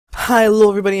Hi, hello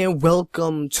everybody, and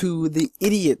welcome to the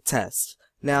idiot test.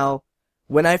 Now,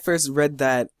 when I first read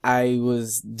that, I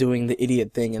was doing the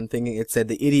idiot thing and thinking it said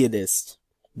the idiotist.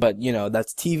 But, you know,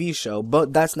 that's a TV show,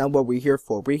 but that's not what we're here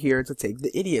for. We're here to take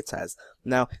the idiot test.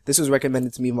 Now, this was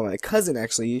recommended to me by my cousin,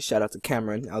 actually. Shout out to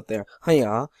Cameron out there.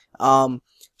 Hiya.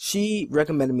 She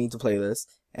recommended me to play this,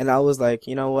 and I was like,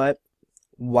 you know what?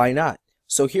 Why not?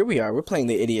 So here we are, we're playing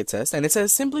the idiot test, and it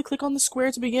says simply click on the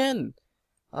square to begin.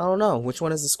 I don't know. Which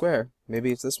one is the square? Maybe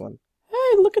it's this one.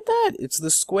 Hey, look at that! It's the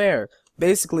square.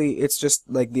 Basically, it's just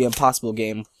like the impossible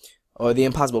game, or the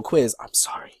impossible quiz, I'm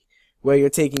sorry, where you're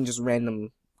taking just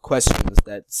random questions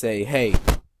that say, hey,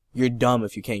 you're dumb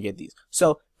if you can't get these.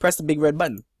 So, press the big red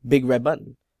button. Big red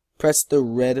button. Press the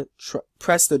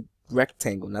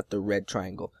rectangle, not the red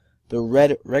triangle. The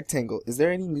red rectangle. Is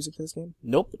there any music in this game?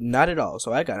 Nope, not at all.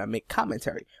 So I gotta make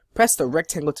commentary. Press the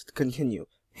rectangle to continue.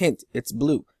 Hint, it's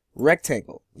blue.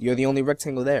 Rectangle. You're the only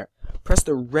rectangle there. Press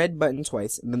the red button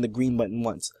twice and then the green button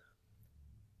once.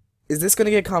 Is this gonna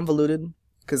get convoluted?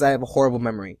 Because I have a horrible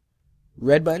memory.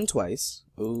 Red button twice.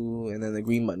 Ooh, and then the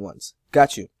green button once.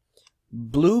 Got you.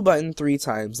 Blue button 3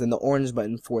 times and the orange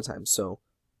button 4 times. So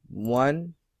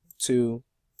 1, 2,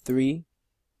 3.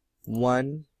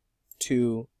 1,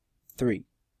 2, 3,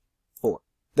 4.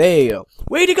 There you go.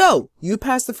 Way to go! You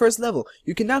passed the first level.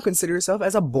 You can now consider yourself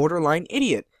as a borderline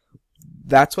idiot.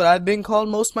 That's what I've been called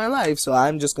most of my life, so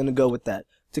I'm just gonna go with that.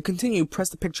 To continue, press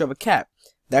the picture of a cat.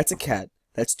 That's a cat.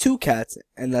 That's 2 cats,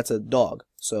 and that's a dog.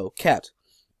 So, cat.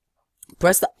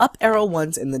 Press the up arrow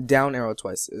once and the down arrow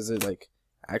twice. Is it like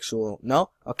actual? No?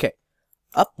 Okay.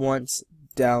 Up once,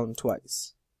 down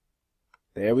twice.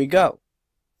 There we go.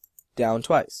 Down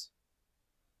twice.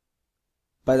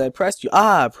 But I pressed you.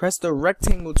 Press the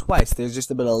rectangle twice. There's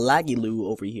just a bit of laggy-loo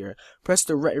over here. Press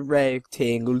the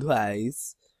rectangle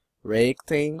twice.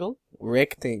 Rectangle,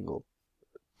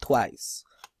 twice.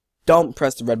 Don't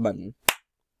press the red button.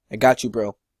 I got you,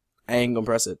 bro. I ain't gonna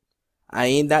press it. I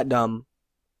ain't that dumb.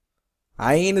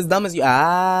 I ain't as dumb as you.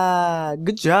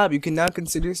 Good job. You can now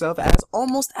consider yourself as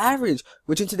almost average,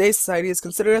 which in today's society is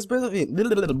considered as brilliant.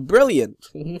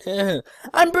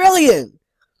 I'm brilliant.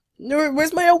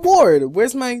 Where's my award?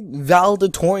 Where's my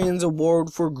valedictorian's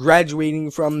award for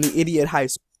graduating from the idiot high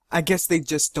school? I guess they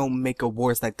just don't make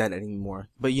awards like that anymore.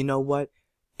 But you know what?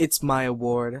 It's my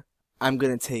award. I'm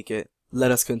gonna take it. Let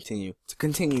us continue. To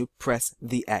continue, press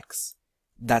the X.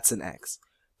 That's an X.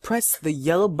 Press the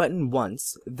yellow button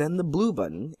once, then the blue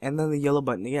button, and then the yellow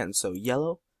button again. So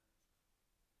yellow,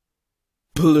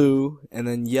 blue, and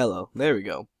then yellow. There we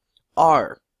go.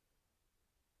 R.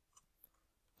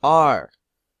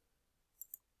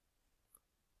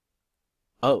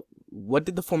 Oh, what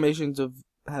did the formations of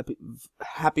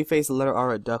happy face, letter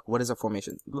R, a duck? What is a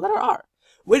formation? Letter R.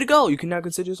 Way to go! You can now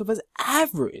consider yourself as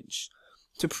average.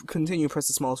 To continue, press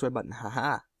the smallest red button.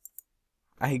 Haha.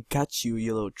 I got you,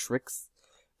 you little tricks.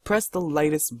 Press the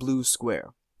lightest blue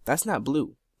square. That's not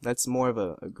blue. That's more of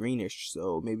a greenish,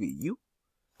 so maybe you?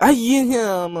 I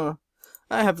am.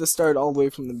 I have to start all the way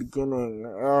from the beginning.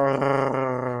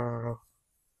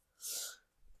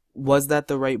 Was that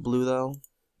the right blue, though?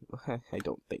 I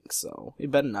don't think so.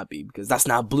 It better not be, because that's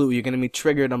not blue. You're gonna be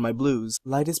triggered on my blues.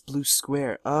 Lightest blue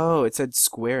square. Oh, it said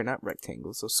square, not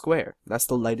rectangle. So square. That's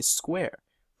the lightest square.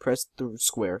 Press the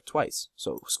square twice.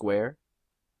 So square.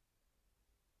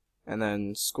 And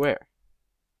then square.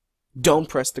 Don't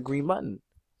press the green button.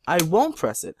 I won't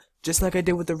press it. Just like I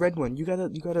did with the red one. You gotta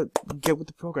get with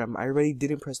the program. I already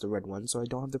didn't press the red one, so I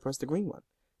don't have to press the green one.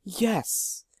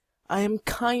 Yes! I am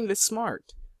kinda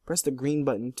smart. Press the green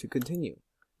button to continue.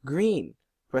 Green.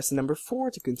 Press the number 4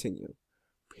 to continue.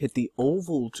 Hit the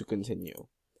oval to continue.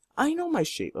 I know my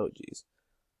shape. Oh, jeez.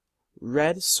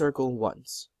 Red circle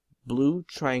once. Blue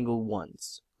triangle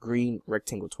once. Green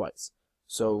rectangle twice.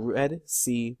 So red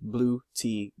C, blue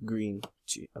T, green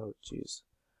G. Oh, jeez.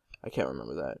 I can't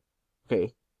remember that.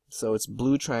 Okay. So it's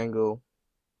blue triangle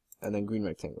and then green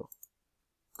rectangle.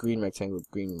 Green rectangle,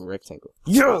 green rectangle.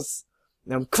 Yes!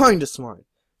 Now I'm kinda smart.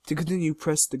 To continue,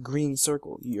 press the green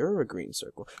circle. You're a green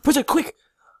circle. Press it quick!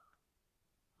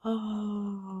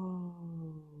 Oh.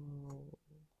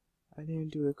 I didn't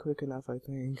do it quick enough, I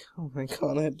think. Oh my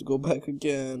god, I have to go back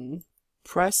again.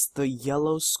 Press the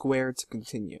yellow square to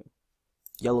continue.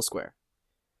 Yellow square.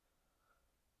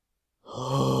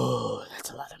 Oh, that's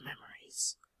a lot of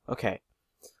memories. Okay.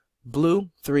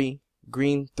 Blue, 3.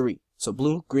 Green, 3. So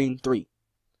blue, green, 3.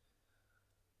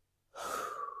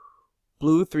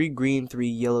 Blue 3, green 3,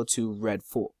 yellow 2, red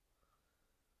 4.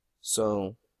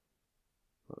 So,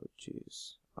 oh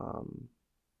jeez.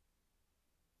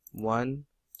 1,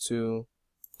 2,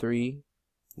 3,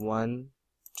 1,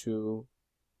 2,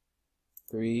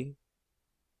 3,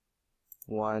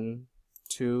 1,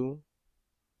 2,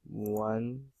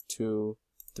 1, 2,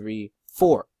 3,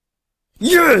 4.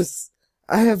 Yes!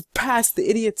 I have passed the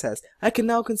idiot test. I can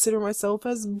now consider myself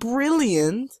as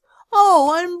brilliant.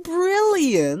 Oh, I'm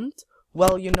brilliant.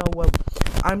 Well, you know what?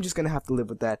 I'm just gonna have to live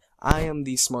with that. I am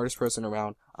the smartest person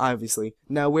around, obviously.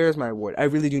 Now, where's my award? I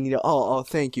really do need it. Oh,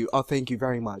 thank you. Oh, thank you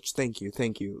very much. Thank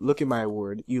you. Look at my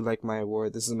award. You like my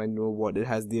award? This is my new award. It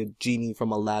has the genie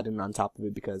from Aladdin on top of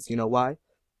it because, you know why?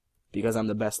 Because I'm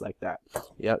the best like that.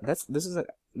 Yeah, this is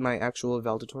my actual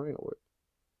valedictorian award.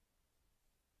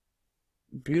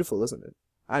 Beautiful, isn't it?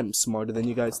 I'm smarter than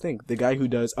you guys think. The guy who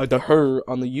does the her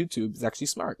on the YouTube is actually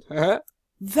smart.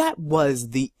 That was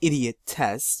the idiot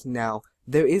test. Now,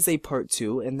 there is a part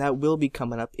 2, and that will be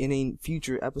coming up in a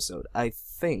future episode. I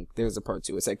think there's a part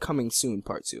 2. It's like coming soon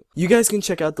part 2. You guys can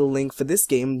check out the link for this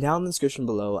game down in the description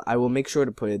below. I will make sure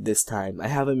to put it this time. I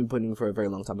haven't been putting it for a very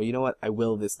long time, but you know what? I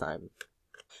will this time.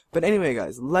 But anyway,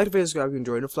 guys, like the video, subscribe if you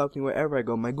enjoyed, and follow me wherever I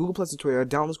go. My Google Plus and Twitter are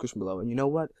down in the description below. And you know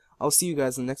what? I'll see you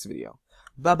guys in the next video.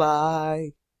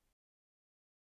 Bye-bye!